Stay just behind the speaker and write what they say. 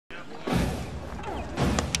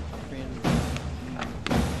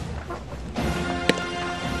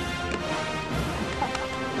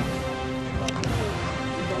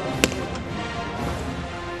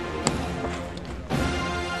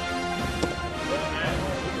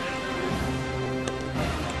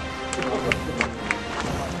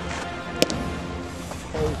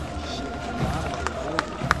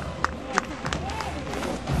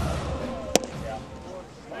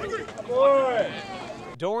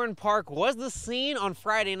Bourne Park was the scene on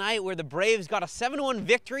Friday night where the Braves got a 7-1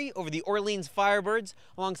 victory over the Orleans Firebirds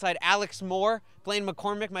alongside Alex Moore, Blaine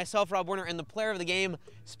McCormick, myself, Rob Werner, and the player of the game,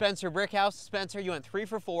 Spencer Brickhouse. Spencer, you went 3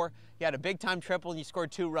 for 4. You had a big-time triple and you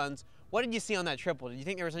scored 2 runs. What did you see on that triple? Did you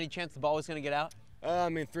think there was any chance the ball was going to get out? I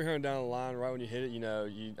mean, 300 down the line, right when you hit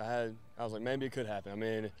it, I was like, maybe it could happen. I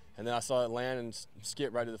mean, and then I saw it land and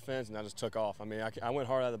skip right to the fence, and I just took off. I mean, I went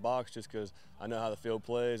hard out of the box just because I know how the field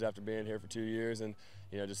plays after being here for 2 years, and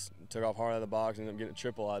just took off hard out of the box and ended up getting a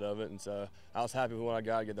triple out of it. And so I was happy with what I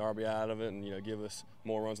got, get the RBI out of it, and give us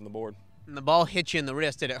more runs on the board. And the ball hit you in the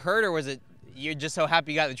wrist. Did it hurt, or was it you're just so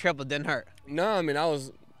happy you got the triple it didn't hurt? No, I mean,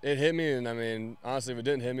 it hit me, and I mean, honestly, if it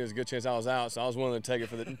didn't hit me, there's a good chance I was out. So I was willing to take it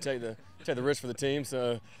for take the risk for the team.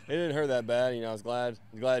 So it didn't hurt that bad. I was glad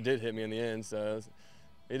it did hit me in the end. So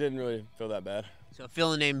it didn't really feel that bad. So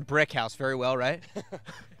feeling named Brickhouse very well, right?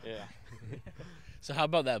 Yeah. So how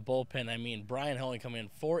about that bullpen? I mean, Brian Hoeing coming in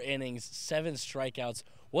 4 innings, 7 strikeouts.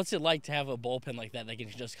 What's it like to have a bullpen like that can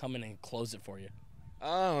just come in and close it for you?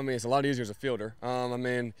 I mean, it's a lot easier as a fielder. I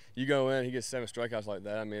mean, you go in, he gets 7 strikeouts like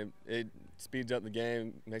that. I mean, it speeds up the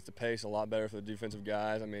game, makes the pace a lot better for the defensive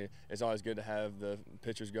guys. I mean, it's always good to have the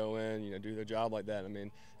pitchers go in, do their job like that. I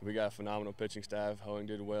mean, we got a phenomenal pitching staff. Hoeing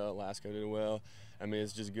did well, Lasco did well. I mean,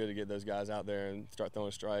 it's just good to get those guys out there and start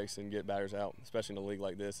throwing strikes and get batters out, especially in a league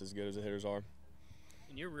like this, as good as the hitters are.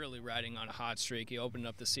 And you're really riding on a hot streak. You opened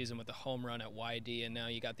up the season with a home run at YD, and now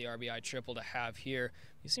you got the RBI triple to have here.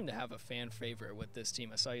 You seem to have a fan favorite with this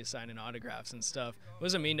team. I saw you signing autographs and stuff. What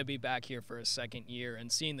does it mean to be back here for a second year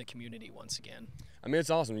and seeing the community once again? I mean, it's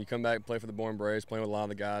awesome. You come back and play for the Bourne Braves, playing with a lot of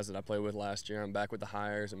the guys that I played with last year. I'm back with the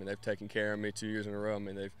Hires. I mean, they've taken care of me 2 years in a row. I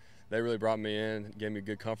mean, they really brought me in, gave me a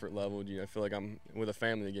good comfort level. I feel like I'm with a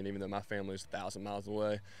family again, even though my family is 1,000 miles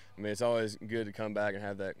away. I mean, it's always good to come back and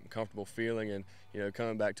have that comfortable feeling, and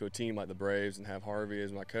coming back to a team like the Braves and have Harvey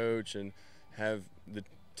as my coach and have the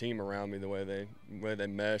team around me the way they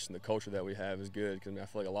mesh and the culture that we have is good. Because I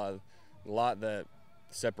feel like a lot that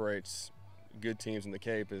separates good teams in the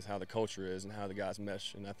Cape is how the culture is and how the guys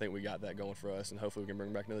mesh, and I think we got that going for us, and hopefully we can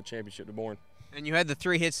bring back another championship to Bourne. And you had the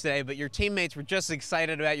 3 hits today, but your teammates were just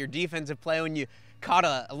excited about your defensive play when you caught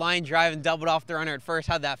a line drive and doubled off the runner at first.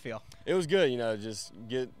 How'd that feel? It was good, just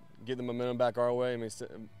get the momentum back our way. I mean,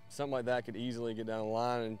 something like that could easily get down the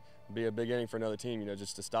line and be a big inning for another team.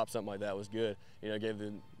 Just to stop something like that was good.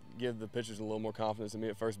 Give the pitchers a little more confidence in me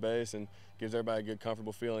at first base, and gives everybody a good,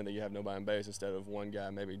 comfortable feeling that you have nobody on base instead of one guy,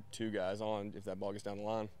 maybe 2 guys on if that ball gets down the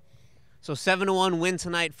line. So 7-1 win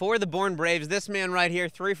tonight for the Bourne Braves. This man right here,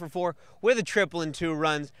 3 for 4 with a triple and 2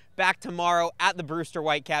 runs. Back tomorrow at the Brewster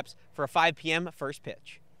Whitecaps for a 5 p.m. first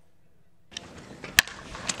pitch.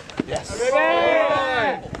 Yes.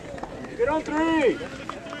 Hey! Get on 3.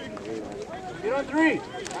 Get on 3.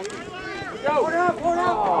 Go.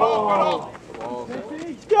 Go.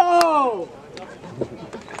 Go.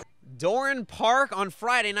 Bourne Park on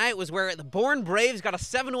Friday night was where the Bourne Braves got a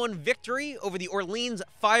 7-1 victory over the Orleans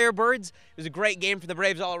Firebirds. It was a great game for the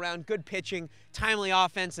Braves all around. Good pitching, timely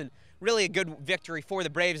offense, and really a good victory for the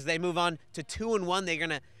Braves as they move on to 2-1. They're going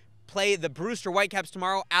to play the Brewster Whitecaps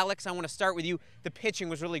tomorrow. Alex, I want to start with you. The pitching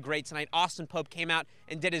was really great tonight. Austin Pope came out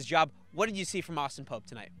and did his job. What did you see from Austin Pope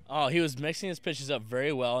tonight? Oh, he was mixing his pitches up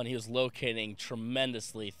very well, and he was locating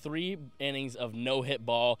tremendously. 3 innings of no-hit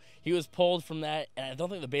ball. He was pulled from that, and I don't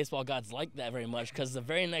think the baseball gods like that very much because the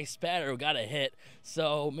very next batter got a hit.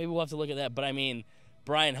 So maybe we'll have to look at that. But, I mean,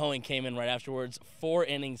 Brian Hoeing came in right afterwards. 4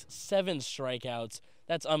 innings, 7 strikeouts.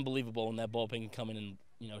 That's unbelievable when that bullpen can come in and,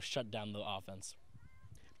 shut down the offense.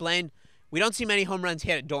 Blaine, we don't see many home runs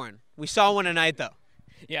hit at Bourne. We saw one tonight, though.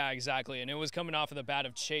 Yeah, exactly, and it was coming off of the bat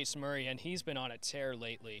of Chase Murray, and he's been on a tear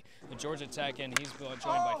lately. The Georgia Tech, and he's joined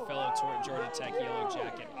by fellow Georgia Tech Yellow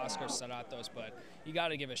Jacket, Oscar Saratos, but you got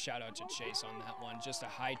to give a shout-out to Chase on that one. Just a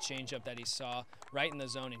high changeup that he saw right in the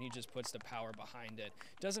zone, and he just puts the power behind it.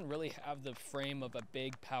 Doesn't really have the frame of a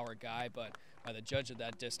big power guy, but by the judge of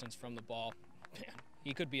that distance from the ball, man,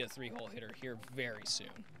 he could be a 3-hole hitter here very soon.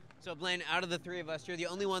 So, Blaine, out of the 3 of us, you're the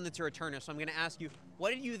only one that's a returner. So I'm going to ask you,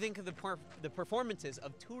 what did you think of the performances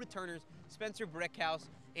of 2 returners, Spencer Brickhouse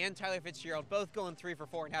and Tyler Fitzgerald, both going 3 for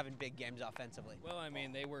 4 and having big games offensively? Well, I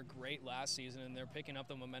mean, they were great last season, and they're picking up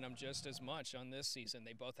the momentum just as much on this season.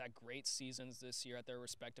 They both had great seasons this year at their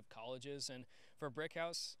respective colleges. And for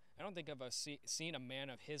Brickhouse, I don't think I've seen a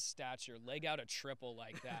man of his stature leg out a triple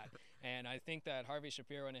like that. And I think that Harvey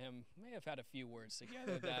Shapiro and him may have had a few words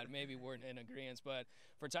together that maybe weren't in agreement. But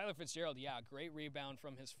for Tyler Fitzgerald, yeah, great rebound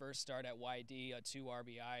from his first start at YD, a 2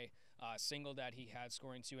 RBI single that he had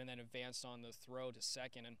scoring 2, and then advanced on the throw to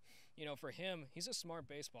second. And, for him, he's a smart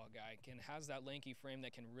baseball guy, has that lanky frame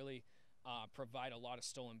that can really provide a lot of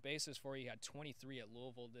stolen bases for you. He had 23 at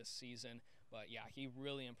Louisville this season. But, yeah, he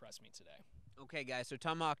really impressed me today. Okay, guys, so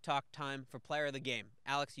Tomahawk Talk time for player of the game.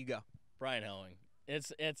 Alex, you go. Brian Helling.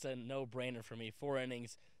 It's a no-brainer for me. 4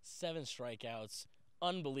 innings, 7 strikeouts.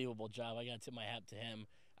 Unbelievable job. I got to tip my hat to him.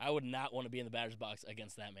 I would not want to be in the batter's box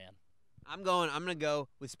against that man. I'm going to go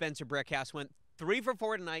with Spencer Brickhouse. Went 3 for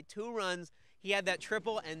 4 tonight, 2 runs. He had that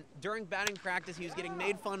triple, and during batting practice, he was getting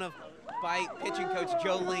made fun of by pitching coach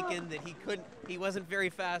Joe Lincoln that he wasn't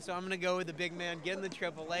very fast. So I'm going to go with the big man, getting the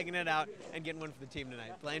triple, legging it out, and getting one for the team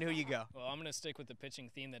tonight. Blaine, who you go? Well, I'm going to stick with the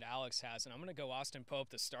pitching theme that Alex has, and I'm going to go Austin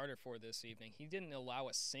Pope, the starter for this evening. He didn't allow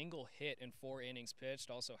a single hit in 4 innings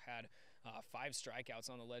pitched, also had 5 strikeouts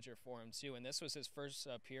on the ledger for him, too. And this was his first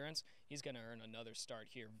appearance. He's going to earn another start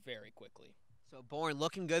here very quickly. So Bourne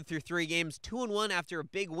looking good through 3 games, 2-1 after a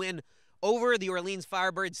big win over the Orleans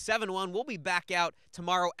Firebirds, 7-1. We'll be back out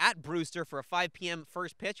tomorrow at Brewster for a 5 p.m.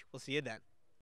 first pitch. We'll see you then.